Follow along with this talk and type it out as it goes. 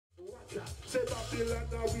Say Babylon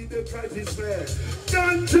now we the try to spare.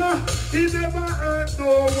 Ganja, he never hurt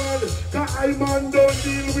no one. Cause I man don't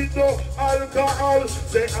deal with no alcohol.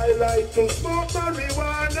 Say I like to smoke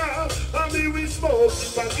marijuana. And me we smoke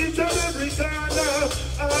it and each and every corner.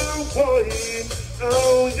 Oh boy,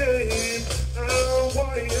 oh yeah, oh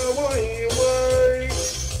boy, oh boy, boy.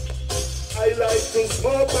 I like to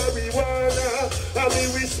smoke marijuana, and me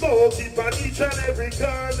we smoke it on each and every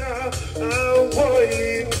corner. Oh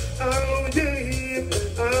boy, oh yeah,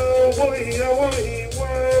 oh boy, oh boy,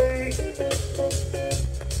 boy.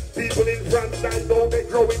 People in France, I know they're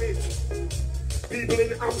growing it. People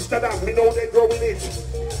in Amsterdam, we know they're growing it.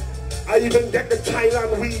 I even get the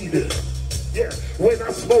Thailand weed. Yeah, when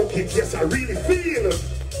I smoke it, yes, I really feel it.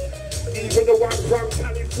 Even the one from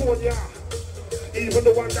California. Even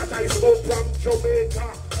the one that I smoke from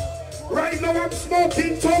Jamaica. Right now I'm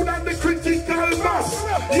smoking toad and the critical mass.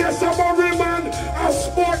 Yes, I'm a real man, I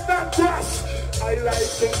smoke that grass. I like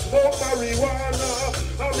to smoke marijuana.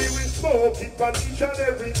 And we will smoke it on each and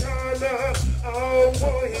every corner. Oh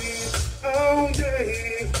boy, oh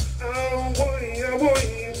yeah, oh boy, oh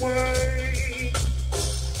boy, boy.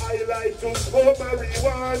 I like to smoke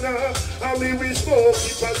marijuana, and we will smoke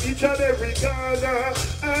it on each and every corner.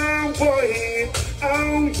 Oh boy,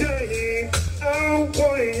 oh yeah, oh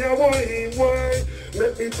boy, oh boy, boy.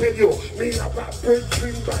 Let me tell you, me have a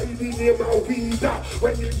brethren by the name of weed.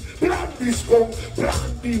 When you plant this gun,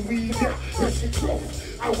 plant the weed. Yes, it's rough.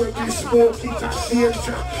 And when we smoke it at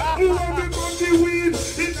danger. When we got the weed,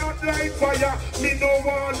 it's not like fire. Me no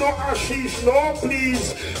want no ashes, no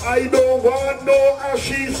please. I don't want no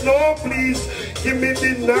ashes, no please. Give me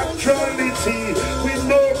the naturality with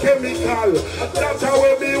no chemical. That's how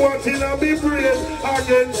we want in my brain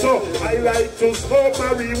again. So I like to smoke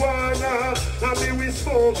marijuana, and me we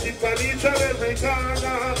smoke it on each and every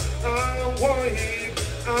corner. Oh boy,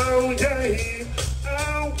 oh yeah,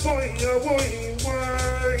 oh boy, oh boy, boy.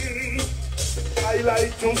 I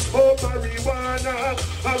like to smoke marijuana,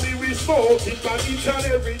 and me we smoke it on each and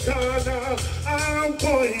every corner. Oh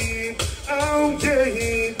boy, oh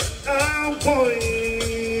yeah, oh boy.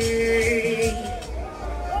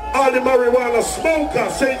 All the marijuana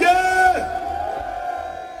smokers say yeah.